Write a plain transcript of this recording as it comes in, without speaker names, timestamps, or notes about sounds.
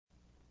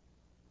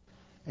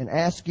and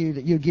ask you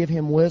that you give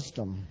him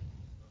wisdom,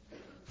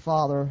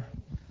 Father,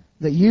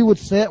 that you would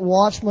set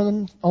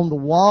watchmen on the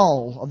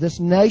wall of this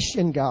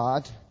nation,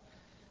 God,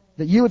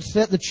 that you would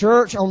set the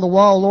church on the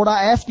wall. Lord,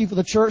 I ask you for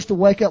the church to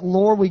wake up.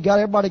 Lord,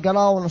 everybody got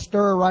all in a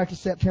stir right after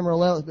September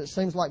 11th, but it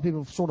seems like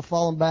people have sort of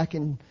fallen back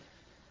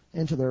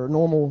into their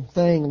normal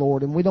thing,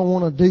 Lord, and we don't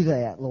want to do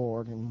that,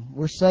 Lord. And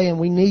we're saying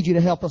we need you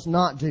to help us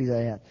not do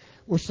that.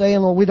 We're saying,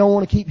 Lord, we don't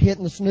want to keep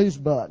hitting the snooze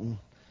button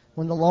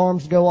when the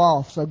alarms go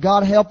off. So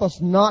God, help us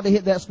not to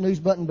hit that snooze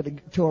button,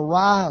 but to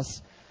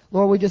arise.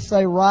 Lord, we just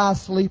say,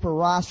 rise, sleeper,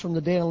 rise from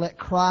the dead and let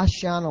Christ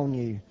shine on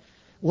you.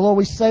 Well, Lord,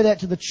 we say that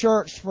to the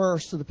church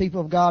first, to the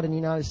people of God in the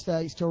United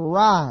States, to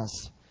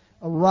arise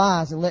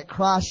and let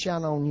Christ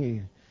shine on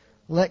you.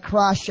 Let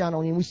Christ shine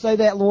on you. And we say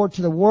that, Lord,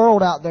 to the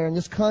world out there in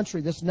this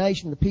country, this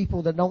nation, the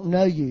people that don't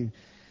know you,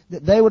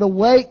 that they would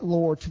awake,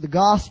 Lord, to the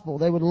gospel.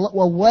 They would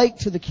awake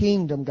to the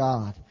kingdom,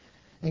 God.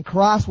 And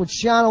Christ would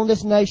shine on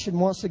this nation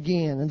once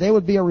again. And there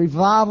would be a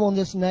revival in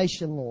this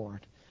nation,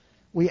 Lord.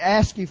 We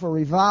ask you for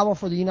revival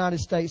for the United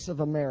States of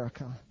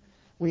America.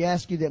 We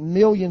ask you that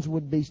millions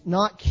would be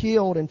not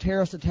killed in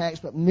terrorist attacks,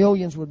 but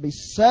millions would be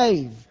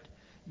saved,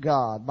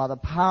 God, by the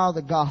power of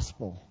the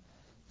gospel.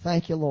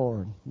 Thank you,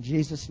 Lord. In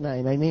Jesus'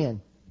 name,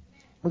 amen.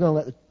 We're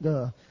going to let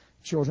the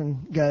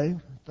children go.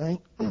 I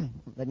think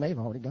they may have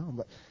already gone,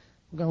 but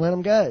we're going to let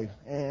them go.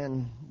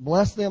 And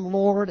bless them,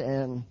 Lord,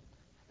 and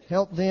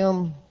help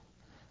them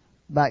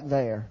back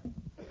there.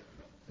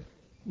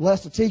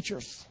 Bless the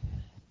teachers.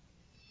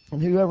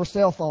 And whoever's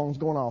cell phone's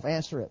going off,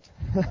 answer it.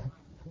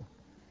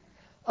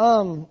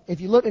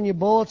 If you look in your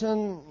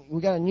bulletin,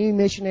 we got a new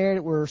missionary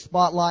that we're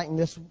spotlighting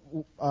this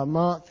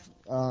month.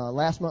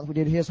 Last month we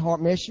did His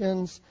Heart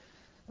Missions.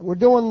 We're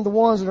doing the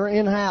ones that are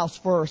in-house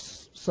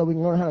first so we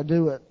can learn how to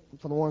do it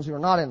for the ones who are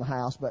not in the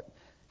house. But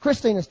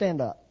Christina,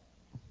 stand up.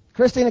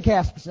 Christina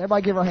Casperson.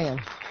 Everybody give her a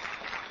hand.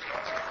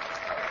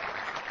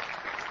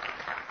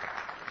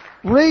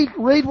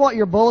 Read what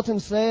your bulletin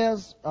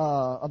says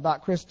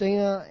about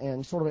Christina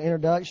and sort of an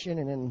introduction,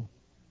 and then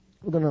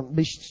we're going to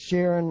be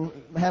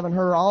having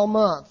her all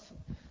month,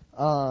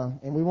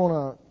 and we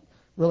want to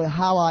really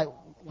highlight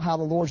how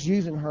the Lord's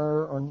using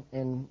her,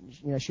 and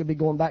she'll be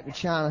going back to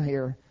China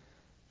here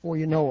before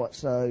you know it.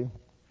 So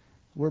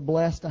we're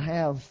blessed to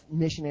have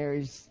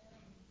missionaries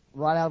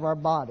right out of our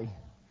body. It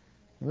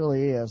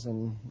really is,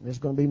 and there's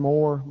going to be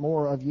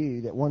more of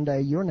you that one day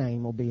your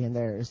name will be in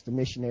there as the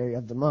missionary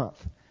of the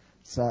month.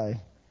 So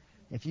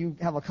if you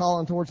have a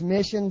calling towards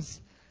missions,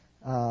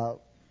 when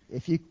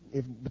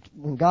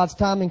God's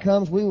timing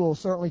comes, we will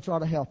certainly try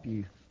to help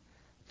you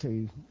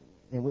and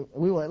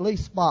we will at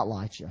least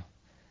spotlight you.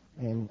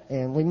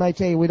 And we may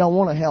tell you we don't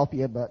want to help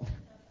you, but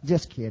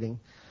just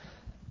kidding.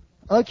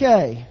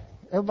 Okay,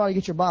 everybody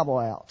get your Bible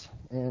out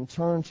and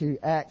turn to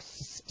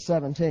Acts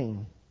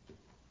 17.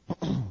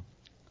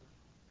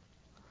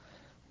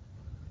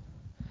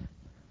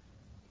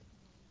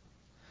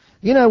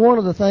 One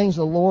of the things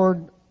the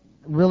Lord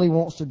really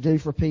wants to do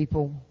for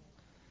people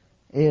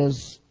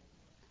is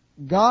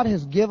God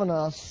has given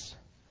us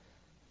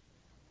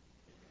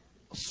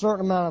a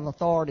certain amount of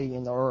authority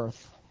in the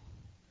earth,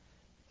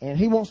 and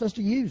He wants us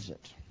to use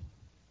it.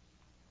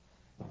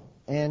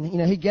 And,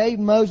 He gave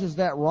Moses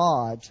that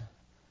rod,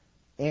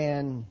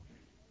 and,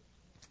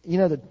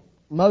 that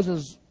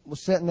Moses was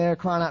sitting there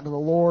crying out to the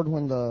Lord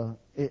when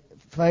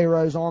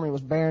Pharaoh's army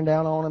was bearing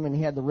down on him, and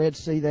he had the Red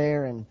Sea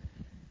there, and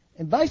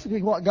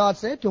basically what God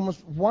said to him was,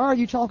 why are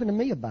you talking to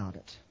me about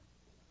it?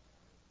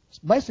 It's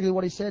basically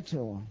what He said to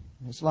him.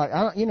 It's like,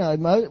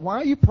 why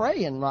are you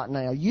praying right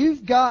now?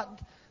 You've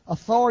got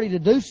authority to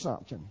do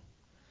something.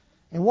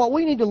 And what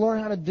we need to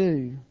learn how to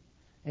do,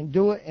 and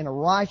do it in a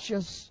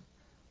righteous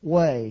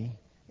way,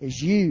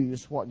 is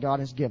use what God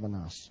has given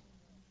us.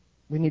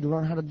 We need to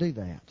learn how to do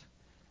that.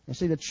 And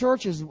see, the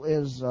church is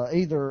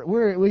either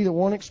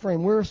one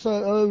extreme. We're so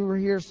over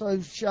here so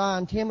shy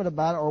and timid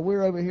about it, or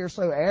we're over here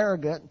so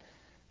arrogant,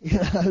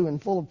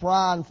 and full of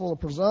pride and full of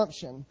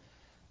presumption,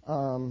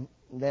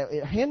 that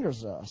it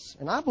hinders us.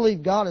 And I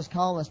believe God is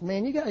calling us,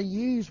 man, you got to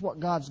use what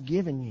God's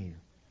given you.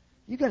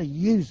 You got to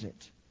use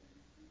it.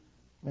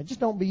 Now, just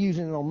don't be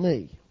using it on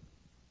me,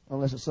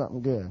 unless it's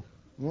something good.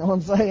 You know what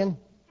I'm saying?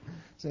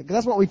 So, 'cause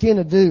that's what we tend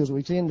to do, is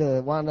we tend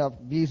to wind up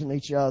abusing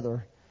each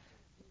other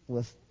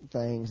with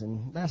things,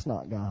 and that's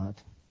not God.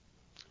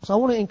 So I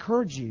want to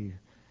encourage you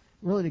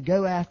really to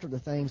go after the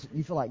things that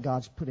you feel like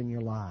God's put in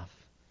your life.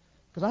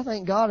 Because I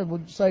think God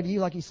would say to you,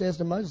 like He says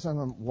to Moses,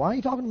 why are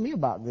you talking to me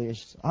about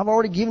this? I've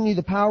already given you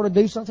the power to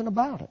do something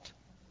about it.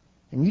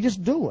 And you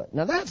just do it.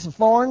 Now that's a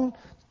foreign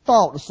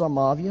thought to some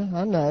of you,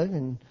 I know.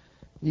 And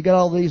you got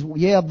all these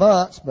yeah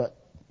buts, but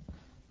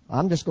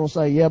I'm just going to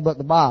say yeah but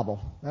the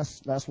Bible.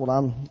 That's what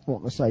I'm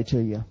wanting to say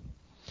to you.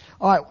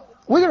 All right,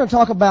 we're going to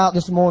talk about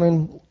this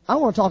morning, I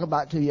want to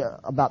talk to you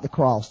about the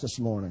cross this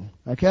morning,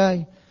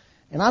 okay?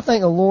 And I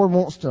think the Lord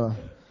wants to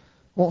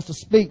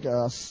speak to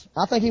us.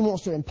 I think He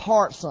wants to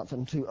impart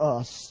something to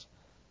us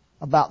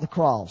about the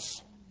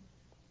cross.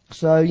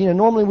 So,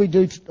 normally we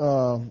do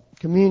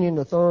communion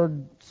the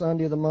third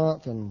Sunday of the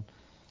month, and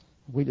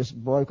we just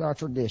broke our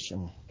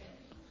tradition.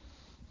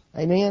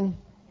 Amen?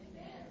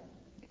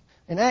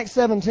 In Acts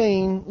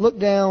 17, look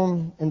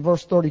down in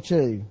verse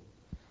 32.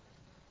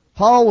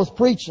 Paul was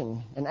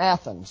preaching in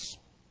Athens.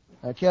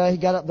 Okay, he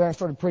got up there and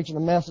started preaching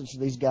a message to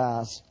these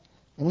guys.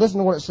 And listen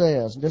to what it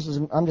says.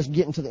 I'm just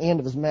getting to the end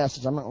of his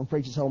message. I'm not going to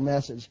preach his whole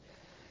message.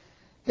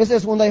 It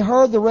says, when they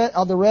heard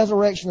of the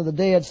resurrection of the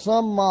dead,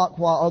 some mocked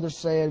while others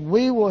said,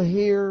 we will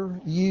hear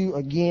you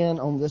again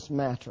on this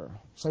matter.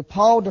 So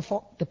Paul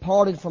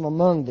departed from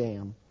among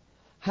them.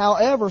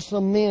 However,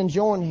 some men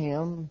joined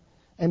him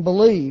and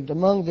believed.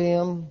 Among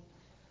them,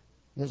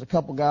 there's a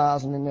couple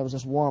guys, and then there was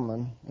this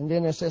woman. And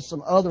then it says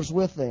some others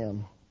with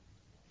them.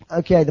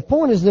 Okay, the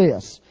point is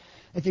this.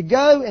 If you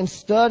go and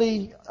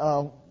study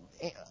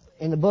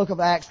in the book of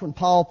Acts when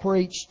Paul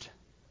preached,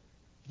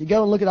 if you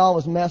go and look at all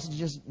his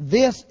messages,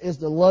 this is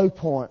the low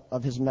point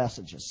of his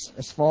messages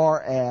as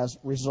far as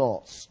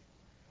results.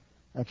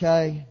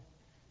 Okay?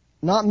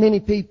 Not many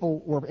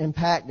people were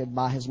impacted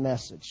by his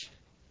message.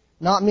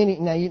 Not many.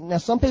 Now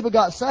some people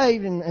got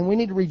saved, and we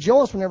need to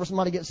rejoice whenever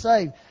somebody gets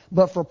saved.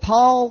 But for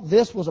Paul,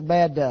 this was a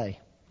bad day.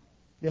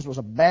 This was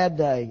a bad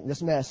day,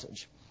 this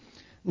message.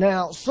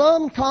 Now,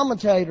 some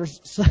commentators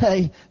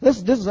say,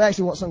 this is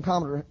actually what some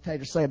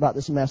commentators say about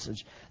this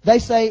message. They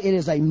say it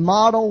is a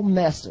model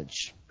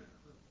message.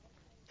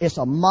 It's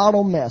a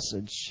model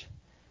message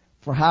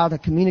for how to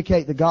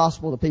communicate the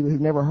gospel to people who've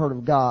never heard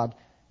of God.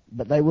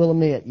 But they will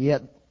admit,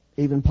 yet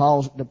even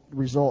Paul's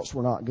results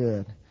were not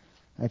good.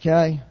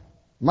 Okay?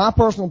 My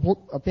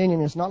personal opinion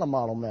is not a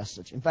model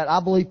message. In fact, I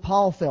believe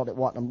Paul felt it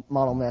wasn't a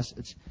model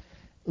message.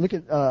 Look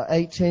at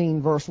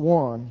 18 verse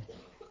 1.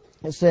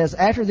 It says,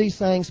 after these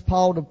things,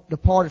 Paul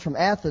departed from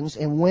Athens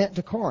and went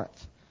to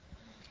Corinth.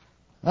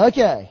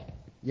 Okay,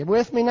 you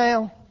with me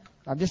now?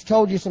 I've just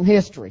told you some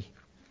history.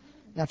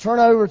 Now turn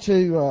over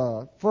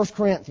to 1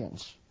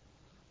 Corinthians.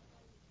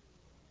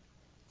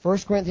 1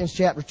 Corinthians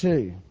chapter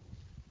 2.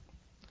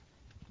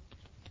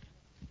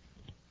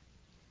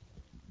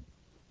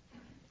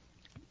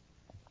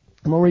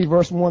 I'm going to read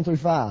verse 1 through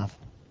 5.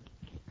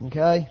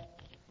 Okay?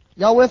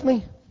 Y'all with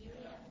me?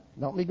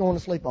 Don't be going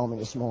to sleep on me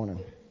this morning.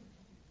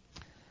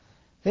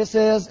 It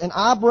says, and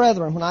I,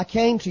 brethren, when I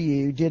came to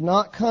you, did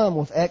not come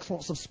with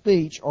excellence of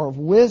speech or of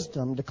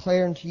wisdom,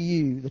 declaring to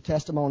you the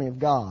testimony of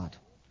God.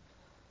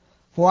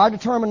 For I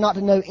determined not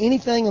to know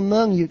anything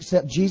among you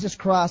except Jesus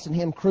Christ and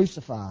Him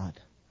crucified.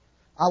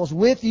 I was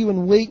with you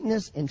in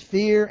weakness, in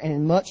fear, and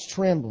in much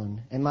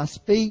trembling. And my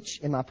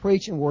speech and my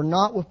preaching were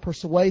not with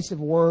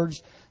persuasive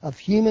words of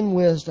human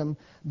wisdom,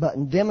 but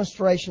in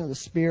demonstration of the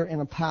Spirit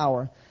and of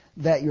power,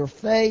 that your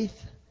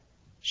faith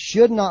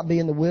should not be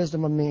in the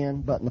wisdom of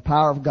men, but in the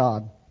power of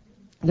God.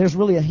 There's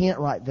really a hint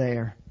right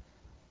there.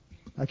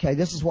 Okay,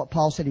 this is what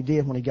Paul said he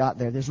did when he got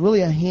there. There's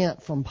really a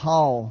hint from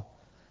Paul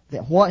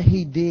that what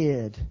he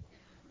did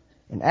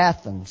in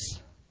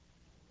Athens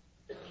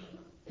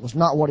was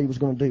not what he was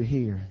going to do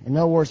here. In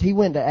other words, he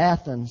went to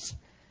Athens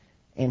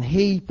and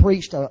he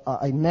preached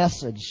a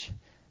message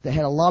that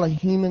had a lot of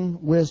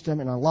human wisdom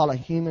and a lot of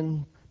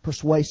human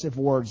persuasive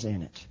words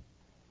in it.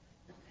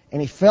 And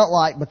he felt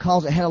like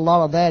because it had a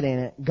lot of that in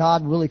it,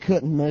 God really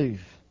couldn't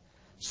move.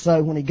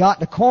 So when he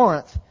got to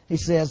Corinth, he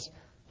says,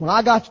 when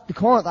I got to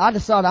Corinth, I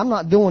decided I'm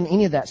not doing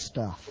any of that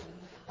stuff.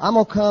 I'm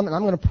going to come and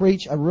I'm going to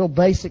preach a real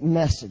basic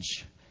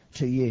message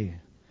to you.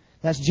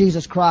 That's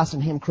Jesus Christ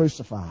and Him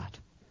crucified.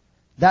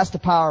 That's the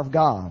power of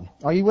God.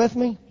 Are you with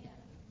me?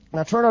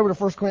 Now turn over to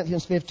 1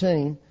 Corinthians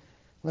 15.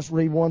 Let's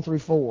read 1 through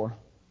 4.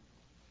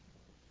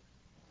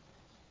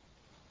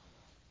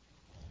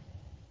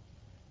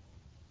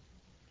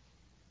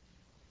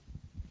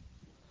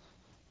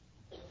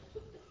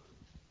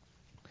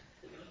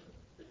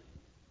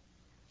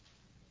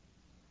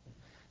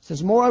 It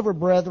says, moreover,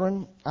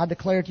 brethren, I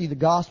declare to you the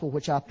gospel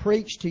which I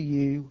preached to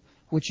you,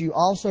 which you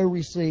also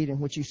received, and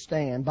which you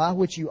stand, by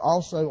which you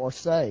also are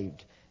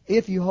saved,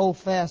 if you hold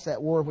fast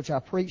that word which I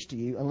preached to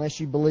you, unless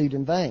you believed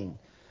in vain.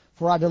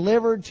 For I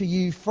delivered to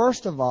you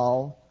first of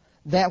all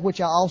that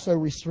which I also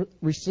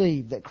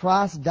received, that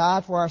Christ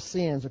died for our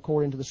sins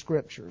according to the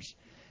Scriptures,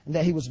 and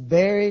that He was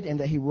buried, and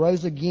that He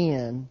rose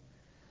again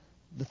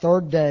the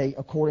third day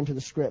according to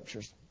the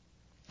Scriptures.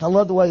 I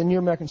love the way the New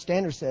American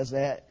Standard says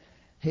that.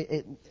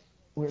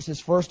 Where it says,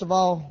 first of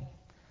all,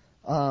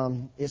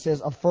 it says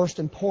of first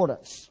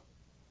importance.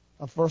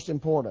 Of first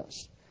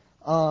importance.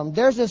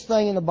 There's this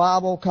thing in the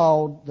Bible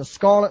called the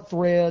scarlet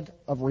thread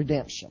of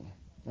redemption.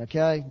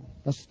 Okay?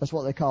 That's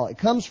what they call it. It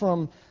comes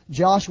from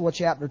Joshua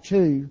chapter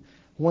 2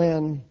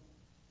 when,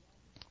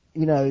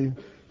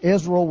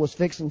 Israel was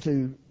fixing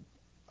to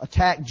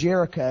attack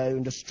Jericho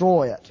and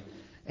destroy it.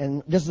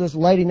 And this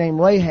lady named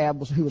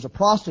Rahab who was a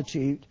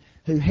prostitute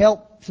who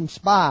helped some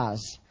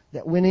spies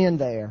that went in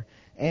there.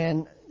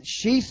 And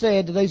she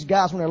said to these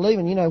guys when they're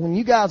leaving, when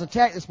you guys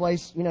attack this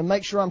place,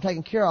 make sure I'm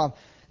taken care of.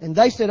 And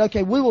they said,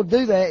 okay, we will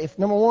do that if,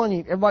 number one,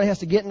 everybody has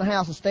to get in the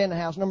house and stay in the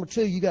house. Number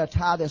two, you got to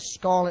tie this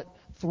scarlet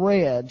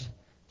thread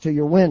to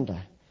your window.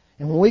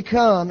 And when we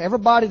come,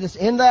 everybody that's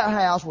in that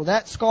house where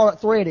that scarlet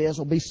thread is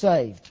will be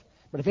saved.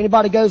 But if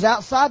anybody goes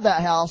outside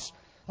that house,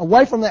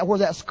 away from that where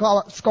that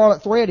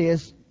scarlet thread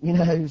is,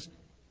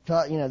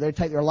 They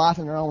take their life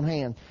in their own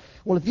hand.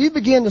 Well, if you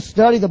begin to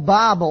study the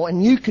Bible,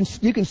 and you can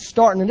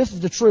start, and this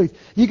is the truth,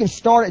 you can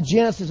start at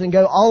Genesis and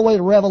go all the way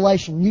to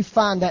Revelation, you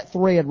find that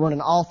thread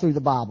running all through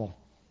the Bible,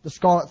 the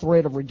scarlet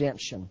thread of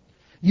redemption.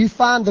 You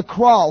find the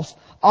cross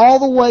all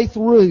the way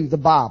through the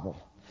Bible.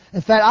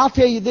 In fact, I'll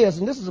tell you this,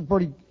 and this is a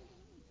pretty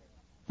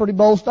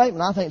bold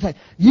statement, I think.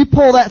 You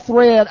pull that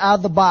thread out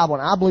of the Bible,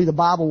 and I believe the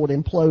Bible would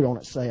implode on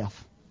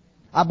itself.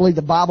 I believe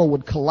the Bible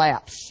would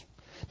collapse,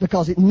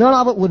 because none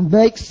of it would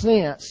make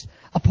sense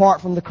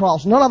apart from the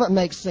cross. None of it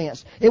makes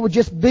sense. It would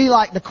just be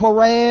like the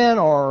Koran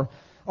or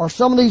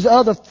some of these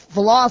other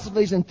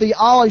philosophies and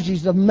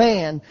theologies of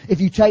man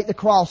if you take the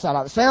cross out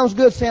of it. Sounds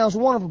good, sounds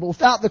wonderful, but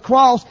without the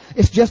cross,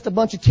 it's just a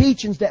bunch of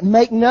teachings that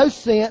make no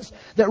sense,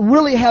 that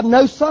really have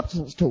no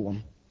substance to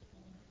them.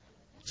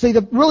 See,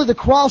 the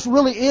cross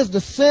really is the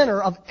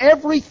center of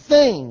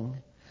everything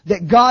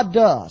that God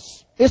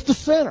does. It's the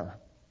center.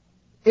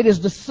 It is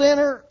the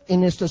center,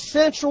 and it's the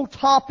central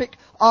topic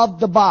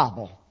of the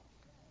Bible.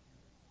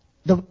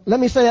 Let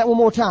me say that one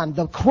more time.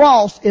 The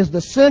cross is the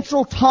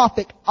central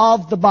topic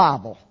of the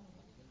Bible.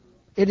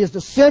 It is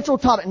the central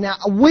topic. Now,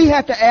 we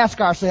have to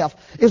ask ourselves,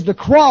 is the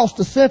cross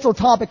the central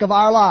topic of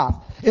our life?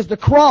 Is the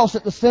cross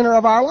at the center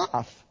of our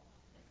life?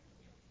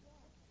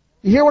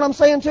 You hear what I'm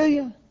saying to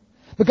you?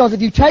 Because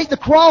if you take the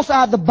cross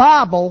out of the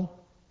Bible,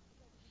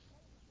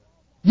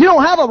 you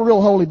don't have a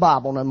real holy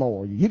Bible no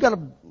more. You got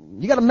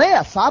a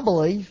mess, I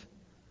believe.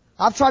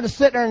 I've tried to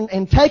sit there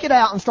and take it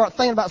out and start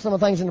thinking about some of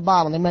the things in the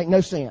Bible, and they make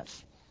no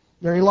sense.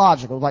 They're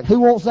illogical. Like, who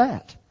wants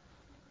that?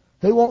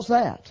 Who wants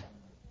that?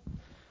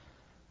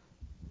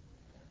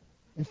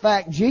 In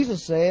fact,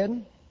 Jesus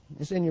said,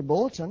 it's in your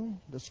bulletin,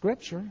 the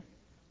scripture,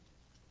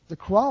 the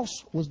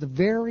cross was the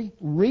very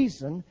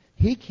reason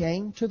He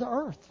came to the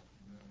earth.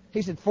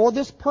 He said, for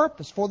this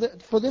purpose, for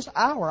this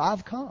hour,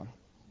 I've come.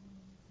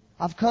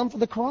 I've come for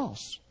the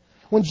cross.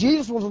 When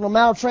Jesus was on the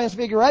Mount of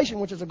Transfiguration,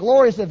 which is a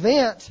glorious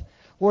event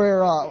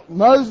where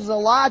Moses and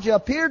Elijah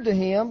appeared to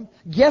Him,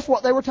 guess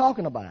what they were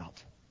talking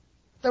about?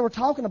 They were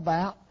talking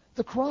about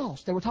the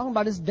cross. They were talking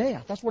about His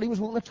death. That's what He was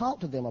wanting to talk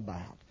to them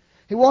about.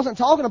 He wasn't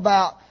talking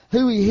about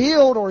who He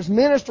healed or His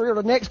ministry or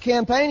the next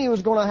campaign He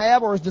was going to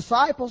have or His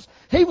disciples.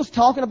 He was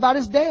talking about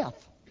His death.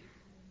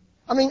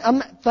 I mean,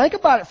 think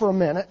about it for a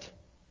minute.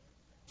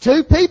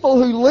 Two people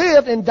who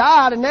lived and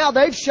died, and now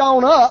they've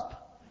shown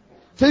up.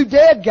 Two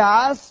dead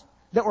guys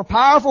that were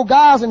powerful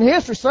guys in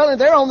history. Suddenly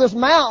they're on this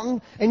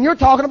mountain, and you're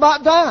talking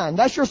about dying.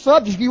 That's your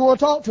subject you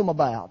want to talk to them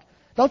about.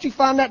 Don't you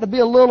find that to be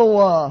a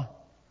little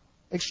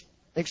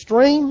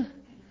extreme?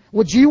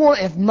 Would you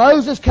want, if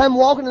Moses came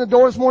walking in the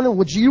door this morning,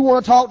 would you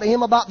want to talk to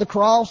him about the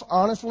cross,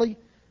 honestly?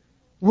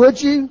 Would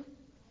you?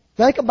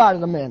 Think about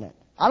it a minute.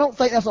 I don't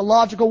think that's a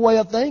logical way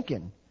of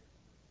thinking.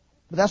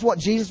 But that's what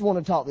Jesus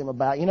wanted to talk to him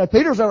about.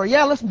 Peter's over,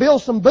 let's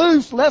build some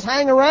booths, let's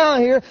hang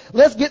around here,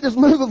 let's get this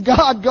move of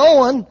God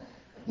going,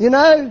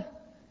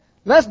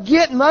 Let's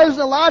get Moses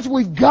and Elijah.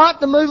 We've got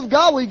the move of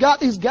God. We've got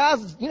these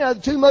guys, the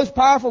two most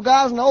powerful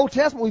guys in the Old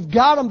Testament. We've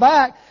got them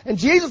back. And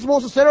Jesus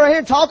wants to sit right here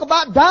and talk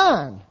about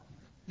dying.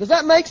 Does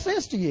that make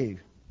sense to you?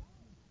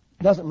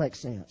 It doesn't make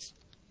sense.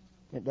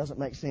 It doesn't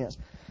make sense.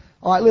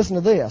 All right, listen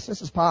to this.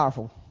 This is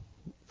powerful.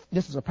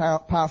 This is a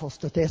powerful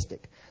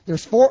statistic.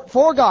 There's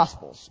four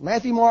Gospels,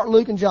 Matthew, Mark,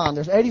 Luke, and John.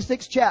 There's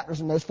 86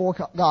 chapters in those four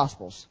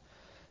Gospels.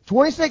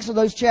 26 of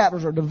those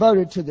chapters are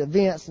devoted to the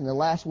events in the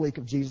last week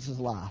of Jesus'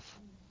 life.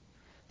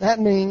 That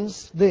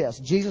means this.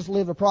 Jesus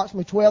lived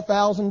approximately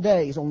 12,000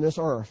 days on this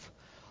earth.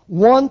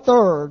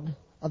 One-third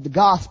of the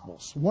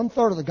Gospels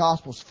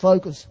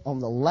focus on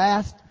the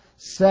last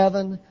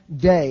 7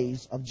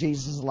 days of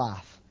Jesus'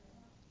 life.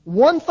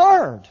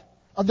 One-third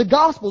of the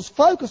Gospels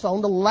focus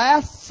on the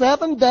last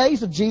 7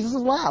 days of Jesus'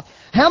 life.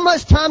 How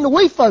much time do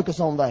we focus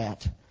on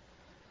that?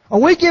 Are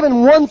we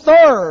giving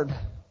one-third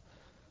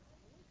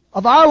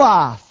of our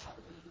life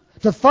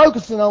to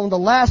focusing on the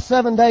last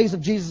 7 days of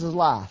Jesus'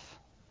 life?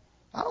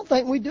 I don't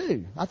think we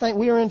do. I think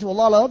we are into a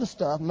lot of other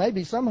stuff.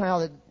 Maybe somehow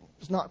that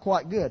it's not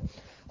quite good.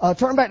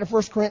 Turn back to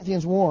 1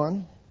 Corinthians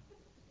 1.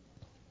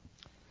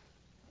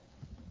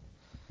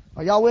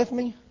 Are y'all with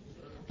me?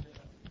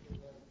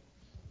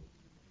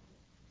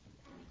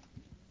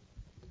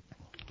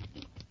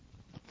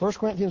 First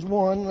Corinthians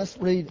 1, let's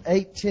read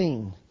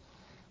 18.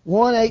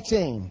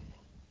 1:18.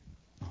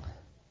 It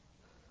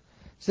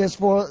says,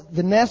 for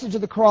the message of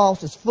the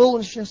cross is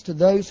foolishness to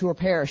those who are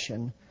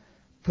perishing,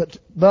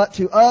 but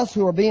to us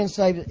who are being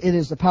saved, it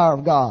is the power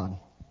of God.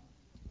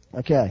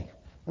 Okay,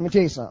 let me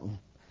tell you something.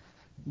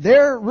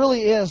 There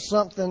really is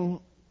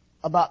something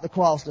about the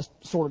cross that's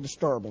sort of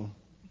disturbing.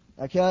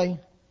 Okay?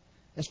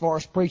 As far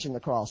as preaching the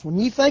cross. When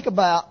you think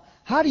about,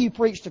 how do you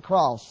preach the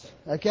cross?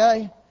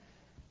 Okay?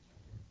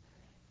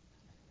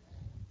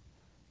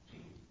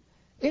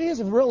 It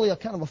is really a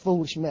kind of a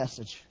foolish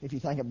message, if you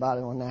think about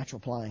it on a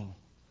natural plane.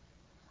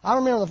 I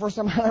remember the first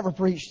time I ever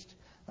preached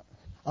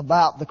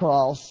about the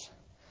cross.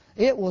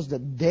 It was the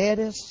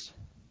deadest,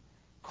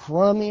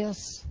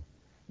 crummiest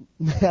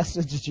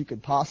message that you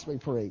could possibly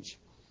preach.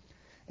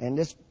 And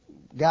this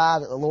guy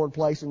that the Lord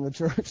placed in the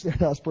church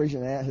that I was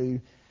preaching at, who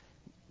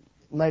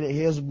made it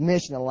his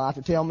mission in life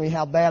to tell me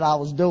how bad I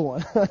was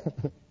doing.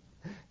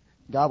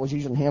 God was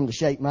using him to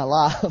shape my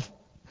life.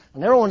 I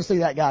never want to see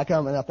that guy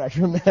coming up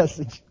after a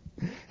message.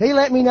 He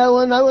let me know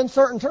in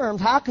certain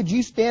terms, how could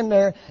you stand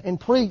there and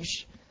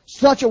preach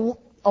on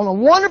a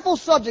wonderful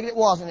subject it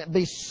was, and it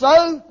be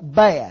so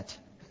bad?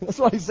 That's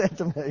what he said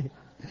to me.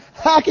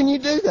 How can you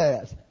do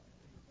that?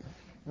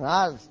 And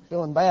I was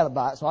feeling bad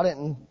about it, so I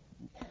didn't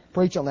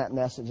preach on that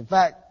message. In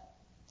fact,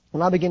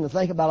 when I began to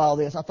think about all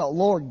this, I thought,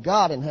 Lord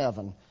God in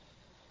heaven,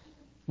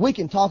 we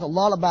can talk a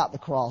lot about the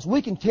cross.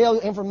 We can tell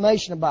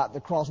information about the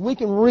cross. We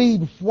can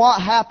read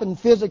what happened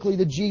physically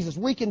to Jesus.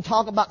 We can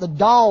talk about the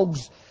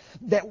dogs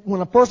that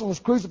when a person was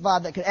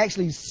crucified that could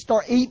actually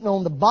start eating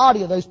on the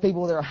body of those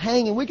people that are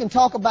hanging. We can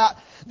talk about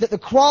that the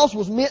cross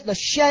was meant to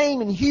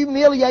shame and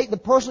humiliate the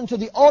person to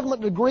the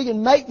ultimate degree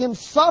and make them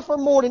suffer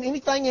more than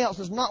anything else.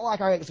 It's not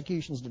like our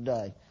executions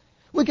today.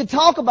 We could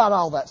talk about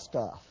all that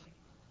stuff.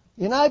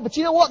 But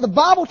you know what? The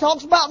Bible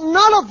talks about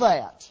none of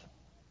that.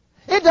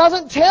 It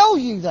doesn't tell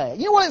you that.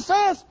 You know what it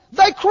says?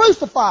 They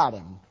crucified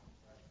him.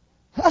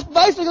 That's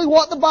basically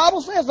what the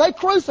Bible says. They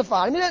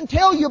crucified him. It doesn't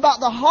tell you about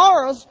the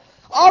horrors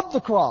of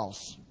the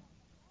cross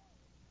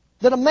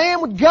that a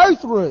man would go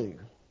through.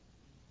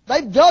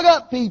 They dug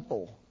up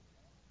people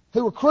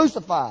who were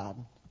crucified.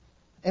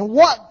 And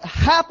what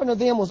happened to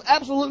them was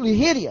absolutely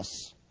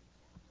hideous.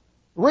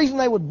 The reason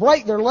they would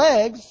break their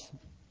legs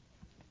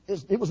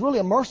is it was really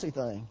a mercy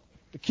thing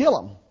to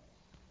kill them.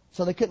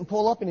 So they couldn't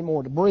pull up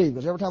anymore to breathe.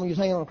 Because every time you was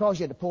hanging on a cross,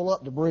 you had to pull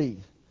up to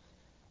breathe.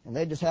 And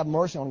they'd just have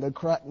mercy on them. Go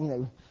crack,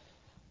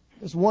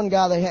 This one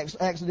guy they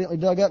accidentally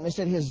dug up, and they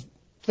said his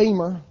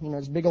femur,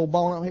 this big old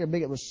bone out here,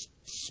 it was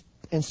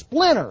in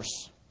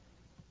splinters.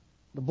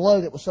 The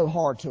blow that was so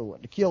hard to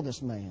it to kill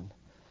this man.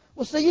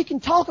 Well, see, you can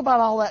talk about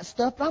all that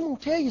stuff, but I'm going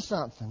to tell you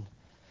something.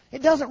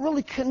 It doesn't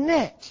really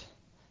connect.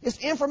 It's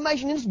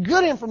information, and it's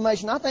good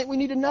information. I think we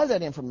need to know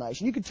that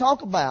information. You could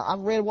talk about,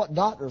 I've read what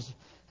doctors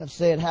have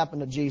said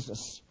happened to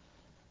Jesus.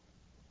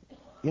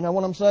 You know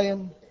what I'm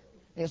saying?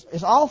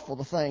 It's awful,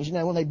 the things.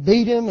 When they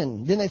beat him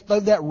and then they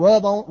threw that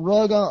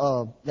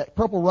that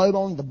purple robe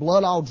on, the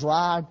blood all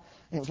dried.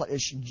 And it was like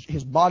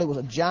his body was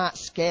a giant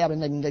scab,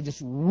 and they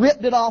just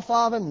ripped it off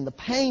of him, and the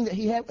pain that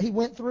he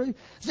went through.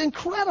 It's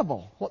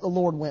incredible what the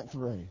Lord went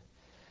through.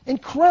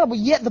 Incredible.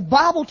 Yet the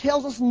Bible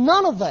tells us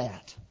none of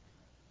that.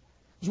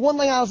 There's one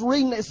thing I was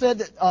reading that said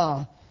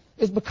that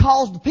it's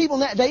because the people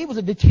in that day, it was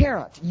a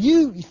deterrent.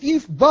 If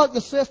you bugged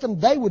the system,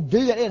 they would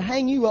do that. They'd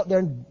hang you up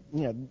there,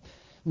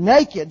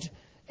 naked,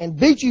 and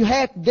beat you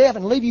half to death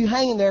and leave you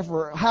hanging there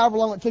for however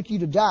long it took you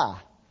to die,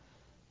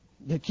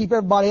 to keep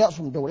everybody else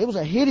from doing it. It was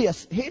a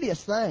hideous,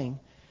 hideous thing.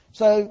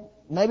 So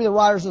maybe the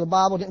writers of the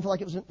Bible didn't feel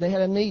like they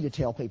had a need to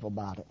tell people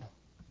about it,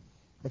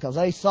 because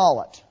they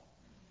saw it.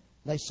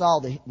 They saw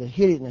the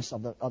hideousness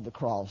of the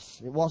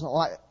cross. It wasn't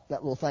like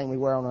that little thing we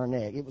wear on our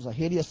neck. It was a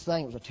hideous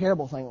thing. It was a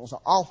terrible thing. It was an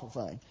awful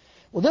thing.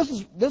 Well, this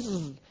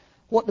is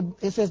what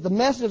it says. The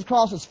message of the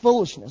cross is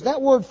foolishness.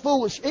 That word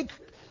foolish,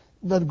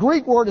 the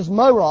Greek word is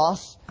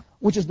moros,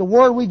 which is the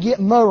word we get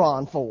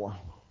moron for.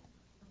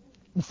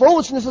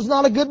 Foolishness is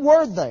not a good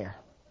word there.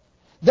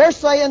 They're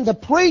saying the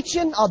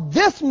preaching of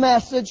this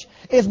message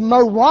is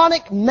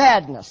moronic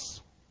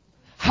madness.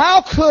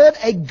 How could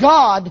a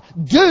God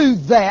do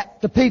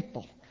that to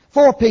people,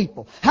 for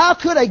people? How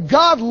could a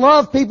God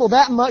love people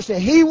that much that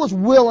He was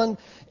willing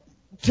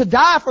to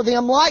die for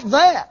them like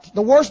that?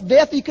 The worst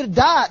death you could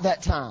die at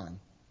that time.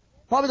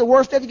 Probably the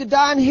worst death you could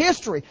die in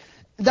history.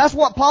 That's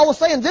what Paul was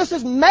saying. This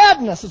is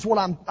madness, is what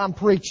I'm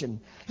preaching.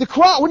 The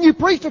cross, when you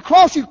preach the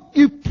cross,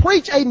 you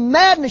preach a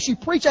madness, you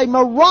preach a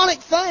moronic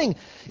thing.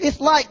 It's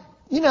like,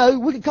 we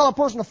could call a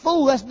person a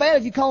fool. That's bad.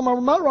 If you call them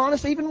a moron,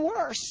 it's even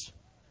worse.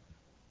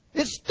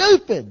 It's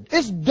stupid.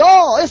 It's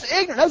dull. It's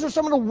ignorant. Those are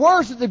some of the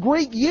words that the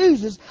Greek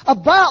uses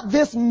about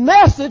this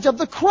message of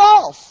the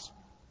cross.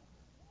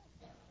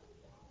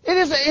 It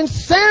is an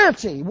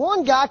insanity.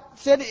 One guy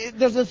said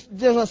there's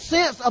a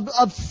sense of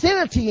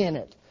obscenity in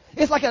it.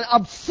 It's like an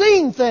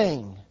obscene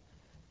thing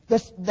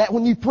that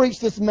when you preach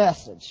this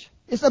message.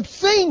 It's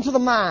obscene to the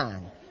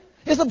mind.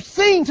 It's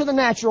obscene to the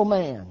natural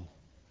man.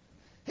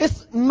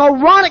 It's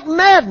moronic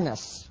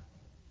madness.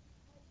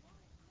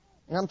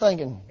 And I'm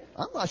thinking,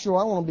 I'm not sure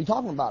I want to be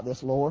talking about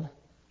this, Lord.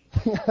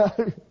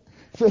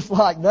 Just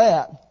like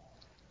that.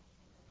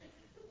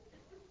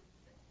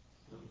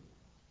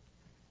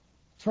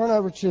 Turn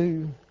over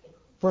to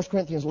 1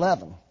 Corinthians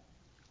 11.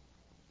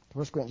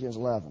 1 Corinthians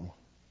 11.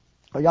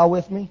 Are y'all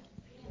with me?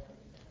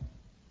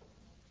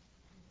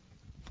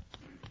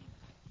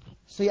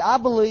 See, I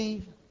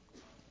believe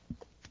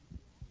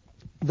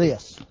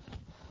this.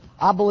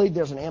 I believe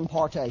there's an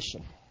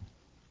impartation.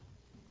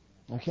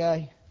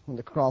 Okay? When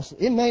the cross,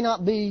 it may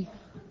not be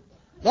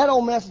that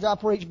old message I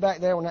preached back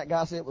there when that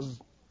guy said it was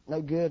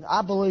no good.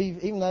 I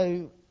believe, even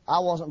though I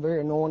wasn't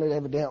very anointed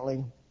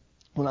evidently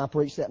when I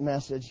preached that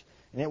message,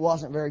 and it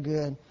wasn't very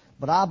good,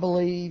 but I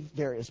believe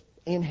there is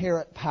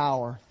inherent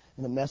power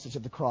in the message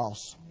of the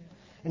cross.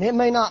 And it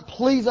may not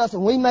please us,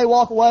 and we may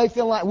walk away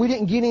feeling like we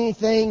didn't get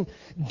anything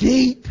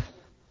deep.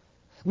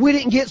 We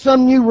didn't get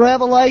some new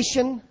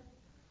revelation.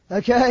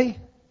 Okay?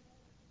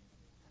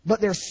 But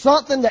there's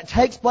something that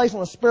takes place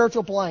on a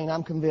spiritual plane,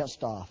 I'm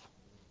convinced of,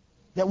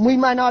 that we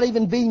might not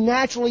even be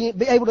naturally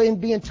be able to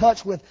be in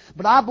touch with.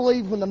 But I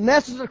believe when the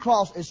message of the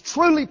cross is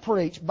truly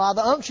preached by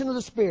the unction of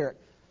the Spirit,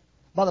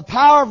 by the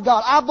power of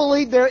God, I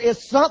believe there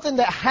is something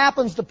that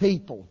happens to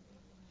people.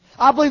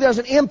 I believe there's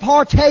an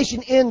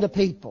impartation into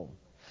people.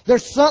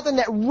 There's something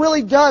that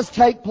really does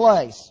take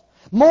place.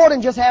 More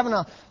than just having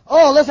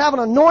let's have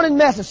an anointed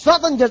message.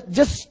 Something that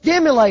just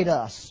stimulate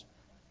us.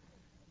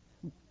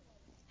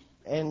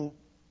 And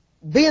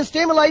being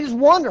stimulated is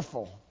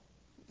wonderful.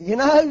 You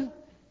know?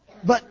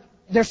 But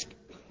there's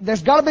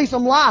got to be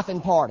some life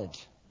imparted.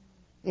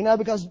 You know,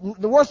 because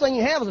the worst thing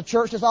you have is a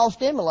church that's all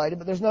stimulated,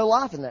 but there's no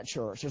life in that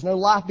church. There's no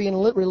life being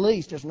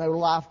released. There's no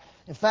life.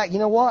 In fact, you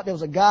know what? There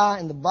was a guy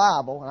in the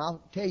Bible, and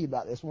I'll tell you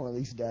about this one of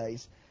these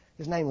days.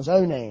 His name was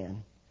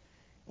Onan.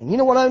 And you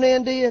know what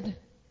Onan did?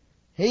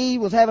 He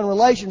was having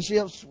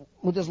relationships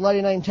with this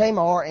lady named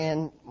Tamar,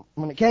 and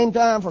when it came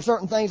time for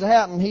certain things to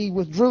happen, he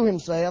withdrew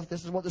himself.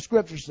 This is what the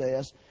Scripture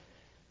says.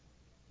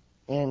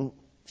 And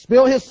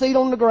spilled his seed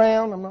on the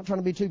ground. I'm not trying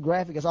to be too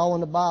graphic. It's all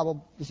in the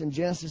Bible. It's in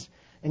Genesis.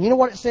 And you know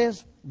what it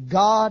says?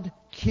 God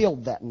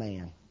killed that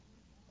man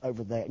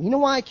over that. And you know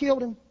why He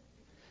killed him?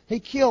 He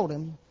killed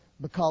him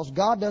because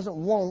God doesn't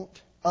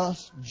want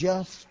us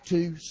just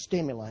to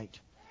stimulate.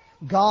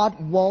 God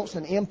wants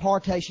an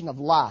impartation of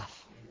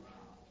life.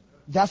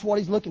 That's what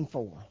He's looking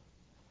for.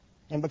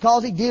 And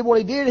because He did what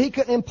He did, He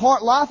couldn't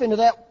impart life into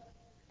that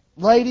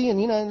lady,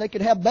 and and they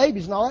could have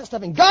babies and all that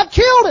stuff. And God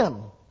killed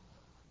him.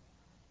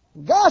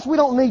 Gosh, we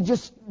don't need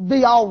just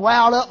be all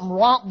riled up and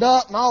romped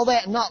up and all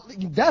that.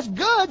 That's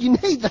good. You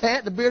need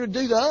that to be able to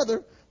do the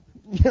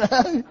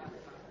other.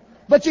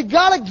 But you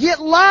got to get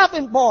life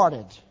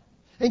imparted.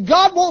 And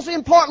God wants to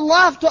impart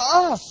life to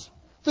us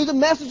through the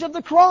message of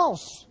the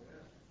cross.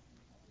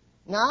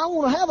 Now, I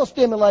want to have a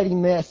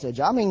stimulating message.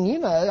 I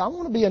mean, I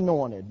want to be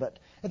anointed. But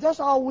if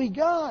that's all we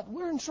got,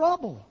 we're in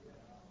trouble.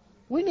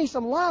 We need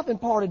some life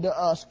imparted to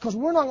us because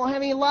we're not going to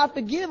have any life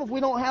to give if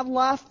we don't have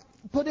life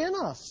put in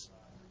us.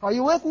 Are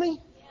you with me?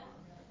 Yeah.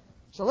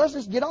 So let's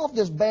just get off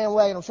this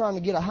bandwagon of trying to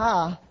get a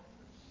high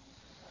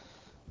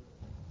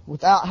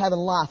without having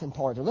life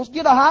imparted. Let's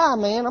get a high,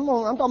 man. I'm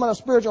talking about a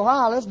spiritual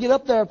high. Let's get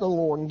up there with the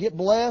Lord and get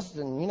blessed.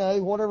 And,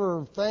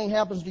 whatever thing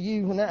happens to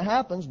you when that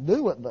happens,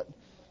 do it. But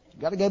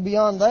you've got to go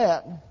beyond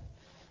that.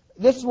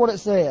 This is what it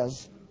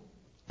says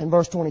in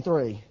verse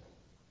 23. It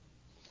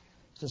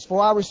says,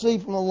 "For I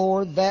received from the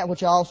Lord that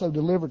which I also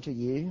delivered to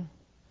you,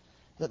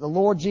 that the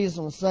Lord Jesus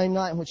on the same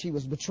night in which He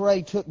was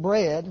betrayed took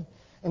bread,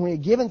 and when He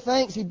had given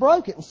thanks, He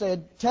broke it and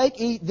said, 'Take,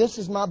 eat, this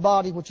is my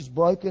body which is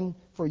broken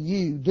for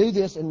you. Do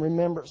this in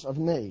remembrance of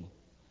me.'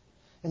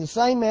 In the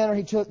same manner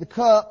He took the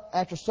cup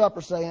after supper,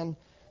 saying,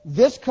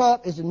 'This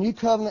cup is the new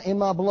covenant in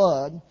my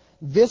blood.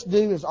 This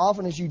do as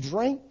often as you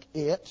drink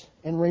it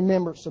in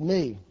remembrance of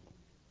me.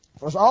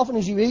 For as often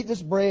as you eat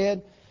this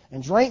bread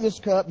and drink this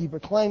cup, you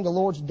proclaim the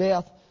Lord's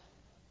death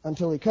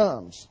until He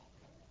comes.'"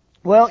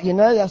 Well,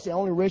 that's the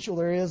only ritual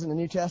there is in the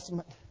New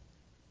Testament.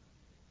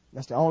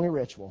 That's the only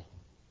ritual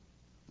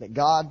that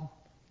God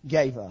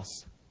gave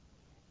us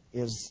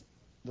is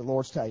the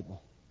Lord's table.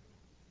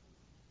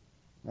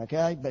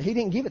 Okay? But He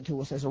didn't give it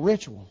to us as a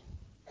ritual.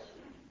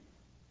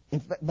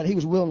 But He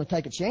was willing to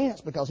take a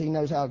chance because He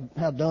knows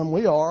how dumb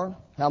we are,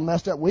 how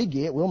messed up we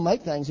get. We'll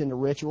make things into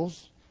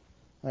rituals.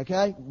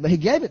 Okay? But He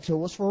gave it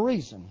to us for a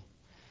reason.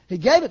 He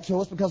gave it to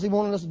us because He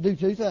wanted us to do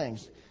two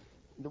things.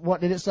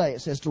 What did it say?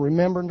 It says to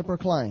remember and to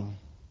proclaim.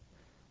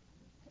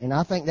 And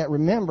I think that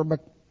remember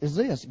is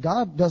this.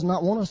 God does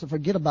not want us to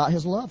forget about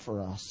His love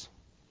for us.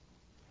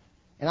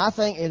 And I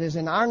think it is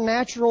in our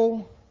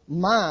natural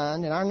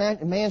mind, in our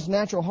man's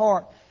natural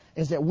heart,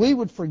 is that we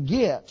would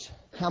forget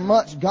how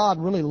much God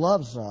really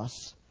loves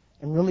us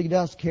and really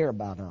does care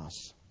about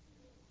us.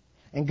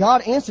 And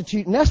God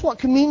instituted, and that's what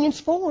communion's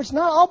for. It's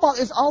not all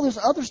about all this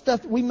other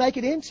stuff that we make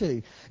it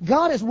into.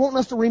 God is wanting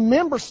us to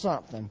remember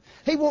something.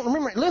 He wants to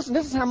remember, listen,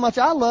 this is how much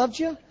I loved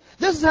you.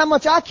 This is how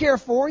much I care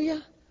for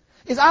you.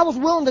 Is I was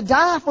willing to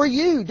die for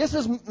you. This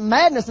is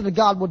madness that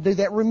God would do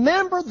that.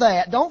 Remember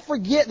that. Don't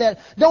forget that.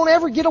 Don't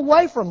ever get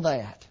away from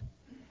that.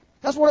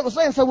 That's what it was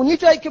saying. So when you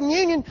take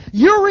communion,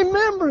 you're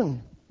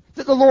remembering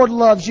that the Lord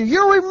loves you.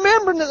 You're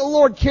remembering that the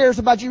Lord cares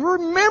about you. You're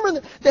remembering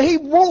that He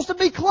wants to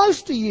be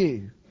close to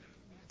you.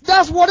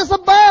 That's what it's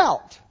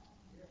about.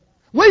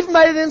 We've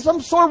made it in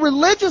some sort of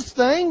religious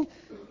thing,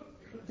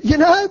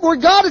 where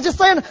God is just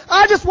saying,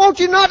 I just want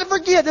you not to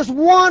forget this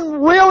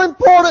one real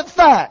important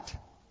fact.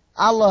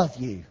 I love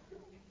you.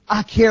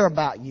 I care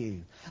about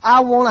you.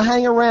 I want to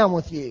hang around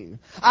with you.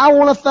 I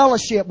want to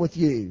fellowship with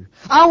you.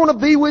 I want to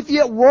be with you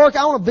at work.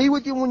 I want to be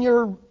with you when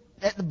you're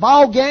at the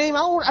ball game.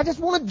 I just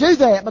want to do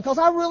that because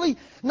I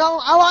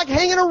like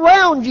hanging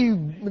around you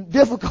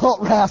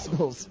difficult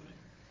rascals.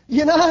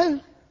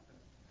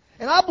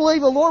 And I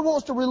believe the Lord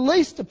wants to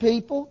release to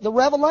people the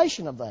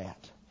revelation of that.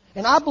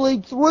 And I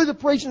believe through the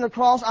preaching of the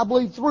cross, I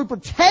believe through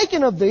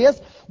partaking of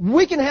this,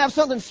 we can have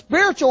something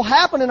spiritual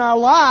happen in our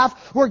life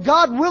where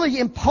God really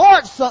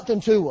imparts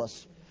something to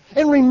us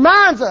and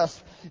reminds us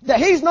that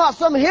He's not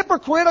some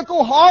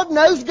hypocritical,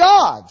 hard-nosed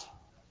God.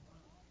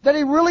 That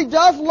He really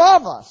does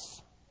love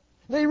us.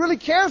 That He really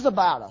cares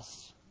about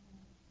us.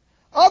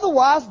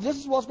 Otherwise, this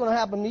is what's going to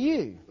happen to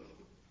you.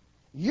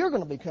 You're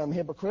going to become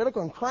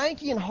hypocritical and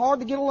cranky and hard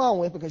to get along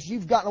with because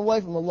you've gotten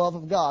away from the love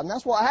of God. And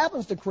that's what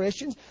happens to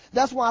Christians.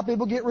 That's why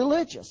people get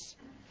religious.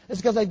 It's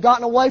because they've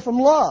gotten away from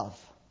love.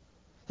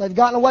 They've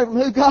gotten away from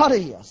who God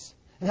is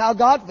and how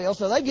God feels.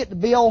 So they get to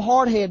be old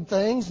hard-headed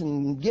things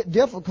and get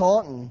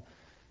difficult and,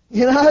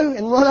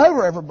 and run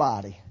over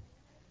everybody.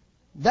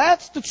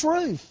 That's the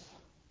truth.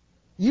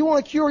 You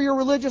want to cure your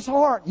religious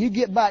heart, you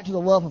get back to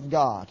the love of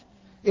God.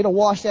 It'll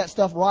wash that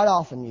stuff right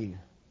off in you.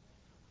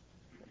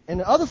 And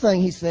the other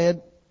thing he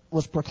said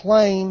was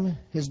proclaim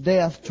His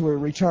death till He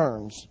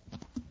returns.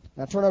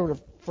 Now turn over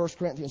to 1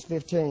 Corinthians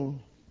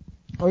 15.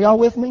 Are y'all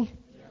with me?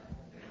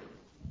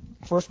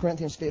 1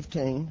 Corinthians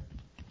 15,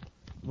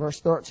 verse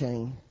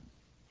 13.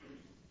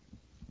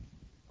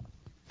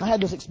 I had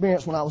this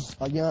experience when I was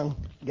a young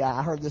guy.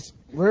 I heard this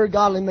very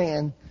godly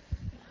man,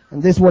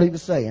 and this is what he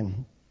was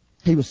saying.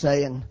 He was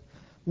saying,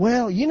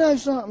 well, you know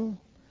something?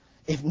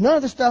 If none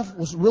of this stuff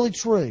was really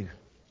true,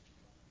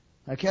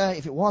 okay,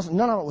 if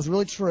none of it was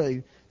really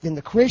true, then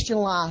the Christian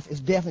life is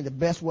definitely the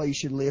best way you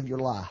should live your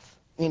life.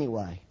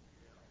 Anyway.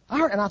 I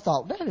heard, and I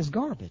thought, that is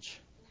garbage.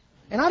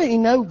 And I didn't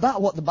even know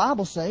about what the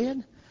Bible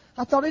said.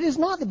 I thought it is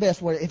not the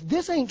best way. If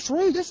this ain't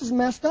true, this is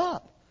messed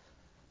up.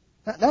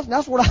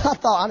 That's what I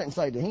thought. I didn't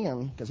say to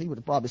him, because he would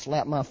have probably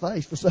slapped my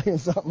face for saying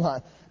something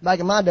like, back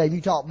in my day, if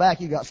you talked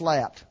back, you got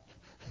slapped.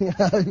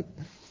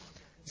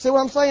 See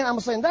what I'm saying? I'm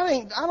saying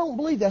I don't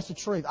believe that's the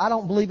truth. I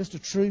don't believe it's the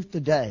truth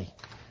today.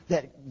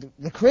 That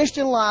the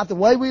Christian life, the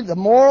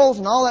morals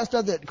and all that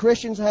stuff that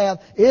Christians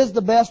have is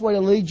the best way to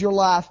lead your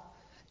life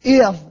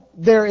if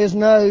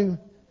the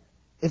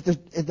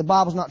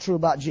Bible's not true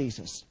about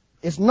Jesus.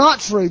 It's not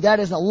true. That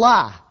is a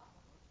lie.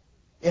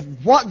 If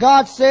what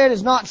God said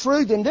is not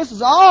true, then this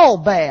is all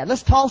bad.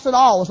 Let's toss it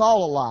all. It's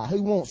all a lie.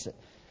 Who wants it?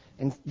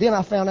 And then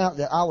I found out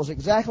that I was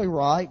exactly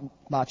right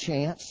by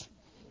chance.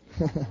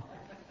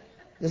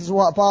 This is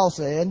what Paul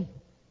said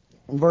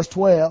in verse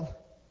 12.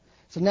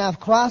 So now if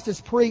Christ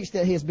has preached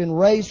that He has been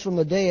raised from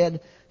the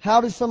dead,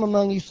 how do some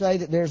among you say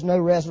that there's no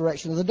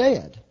resurrection of the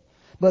dead?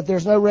 But if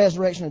there's no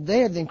resurrection of the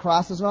dead, then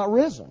Christ is not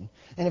risen.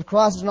 And if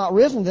Christ is not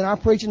risen, then our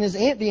preaching is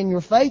empty and your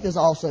faith is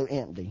also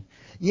empty.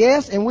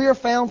 Yes, and we are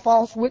found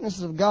false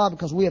witnesses of God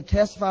because we have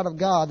testified of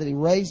God that He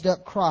raised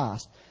up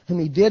Christ, whom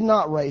He did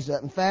not raise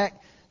up. In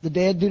fact, the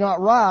dead do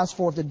not rise,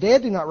 for if the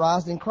dead do not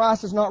rise, then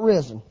Christ is not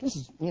risen. This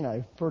is,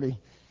 pretty,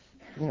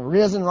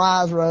 risen,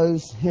 rise,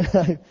 rose,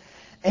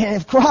 And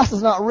if Christ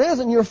is not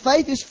risen, your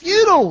faith is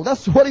futile.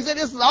 That's what he said.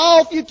 This is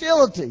all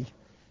futility.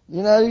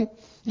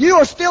 You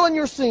are still in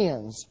your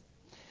sins.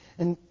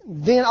 And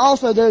then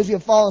also those who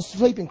have fallen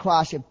asleep in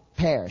Christ have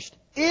perished.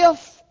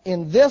 If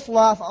in this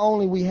life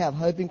only we have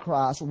hope in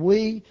Christ,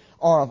 we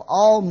are of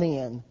all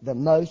men the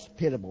most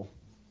pitiable.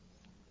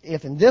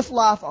 If in this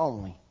life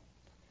only.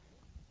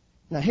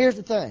 Now here's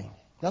the thing.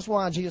 That's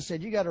why Jesus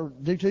said you got to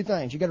do two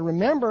things. You got to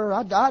remember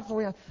I died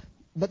for you.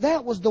 But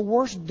that was the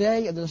worst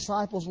day of the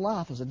disciples'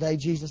 life, was the day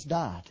Jesus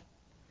died.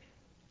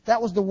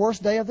 That was the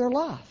worst day of their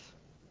life.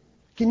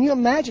 Can you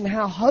imagine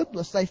how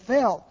hopeless they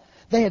felt?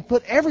 They had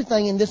put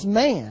everything in this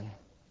man.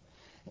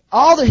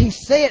 All that he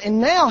said, and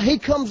now he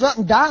comes up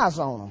and dies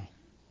on them.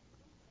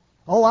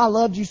 Oh, I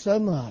loved you so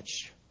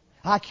much.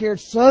 I cared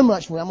so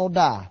much for you. I'm going to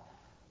die.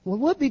 Well,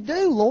 what'd we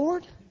do,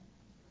 Lord?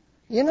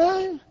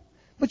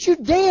 But you're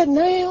dead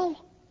now.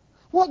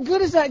 What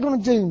good is that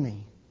going to do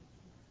me?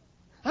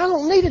 I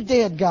don't need a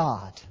dead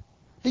God.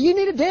 Do you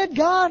need a dead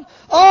God?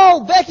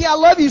 Oh, Becky, I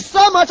love you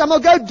so much, I'm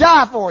going to go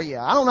die for you.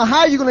 I don't know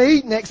how you're going to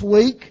eat next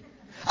week.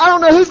 I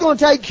don't know who's going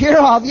to take care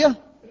of you.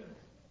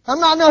 I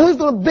don't know who's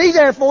going to be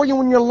there for you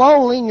when you're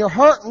lonely and you're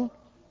hurting.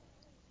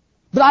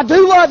 But I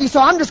do love you,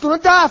 so I'm just going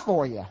to die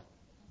for you.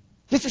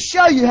 Just to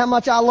show you how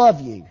much I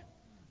love you.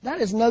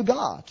 That is no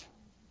God.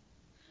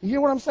 You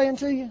hear what I'm saying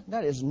to you?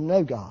 That is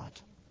no God.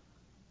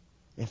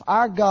 If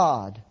our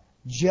God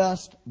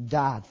just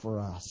died for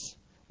us,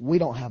 we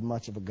don't have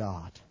much of a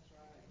God.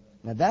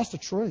 Now that's the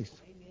truth.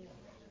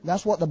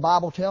 That's what the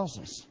Bible tells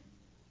us.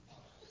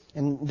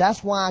 And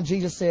that's why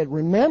Jesus said,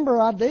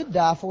 remember I did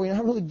die for you and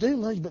I really do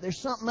love you, but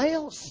there's something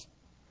else.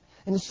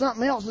 And the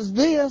something else is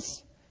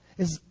this,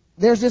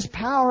 there's this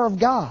power of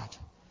God.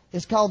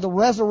 It's called the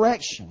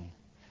resurrection.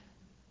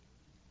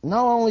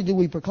 Not only do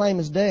we proclaim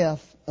His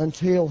death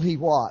until He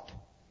what?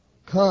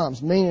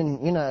 Comes.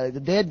 Meaning,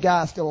 the dead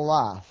guy is still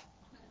alive.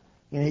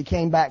 He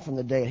came back from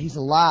the dead. He's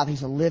alive.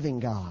 He's a living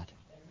God.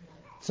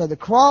 So the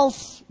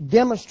cross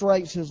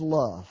demonstrates His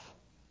love.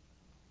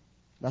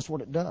 That's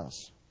what it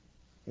does.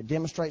 It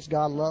demonstrates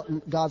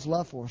God's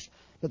love for us.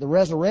 But the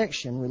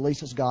resurrection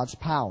releases God's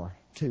power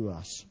to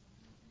us.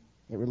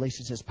 It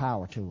releases His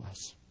power to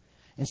us.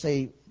 And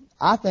see,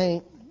 I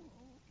think,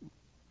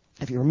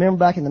 if you remember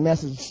back in the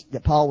message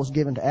that Paul was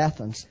given to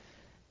Athens,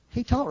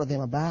 he talked to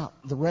them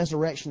about the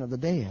resurrection of the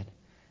dead.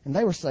 And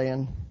they were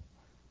saying,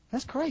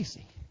 that's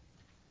crazy.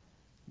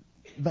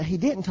 But he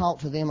didn't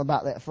talk to them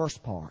about that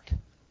first part.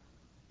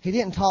 He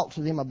didn't talk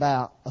to them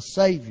about a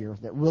Savior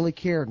that really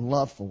cared and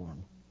loved for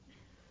them.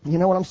 You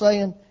know what I'm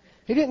saying?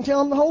 He didn't tell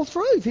them the whole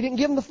truth. He didn't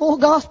give them the full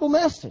gospel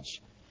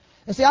message.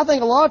 And see, I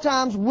think a lot of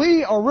times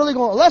we are really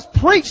going, let's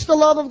preach the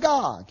love of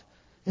God.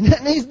 And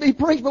that needs to be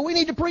preached, but we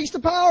need to preach the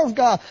power of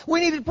God. We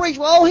need to preach,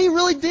 well, He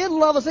really did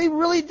love us. He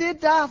really did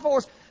die for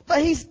us.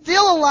 But He's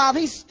still alive.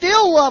 He's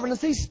still loving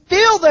us. He's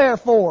still there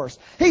for us.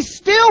 He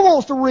still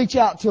wants to reach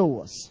out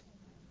to us.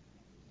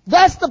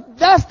 That's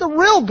the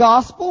real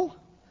gospel.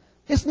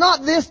 It's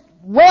not this,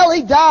 well,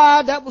 He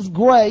died. That was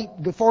great.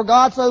 For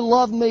God so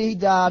loved me, He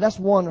died. That's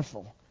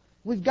wonderful.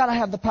 We've got to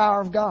have the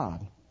power of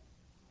God.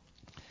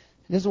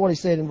 This is what He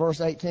said in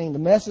verse 18. The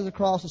message of the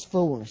cross is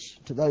foolishness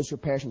to those who are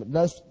perishing,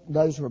 but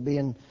those who are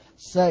being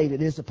saved,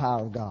 it is the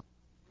power of God.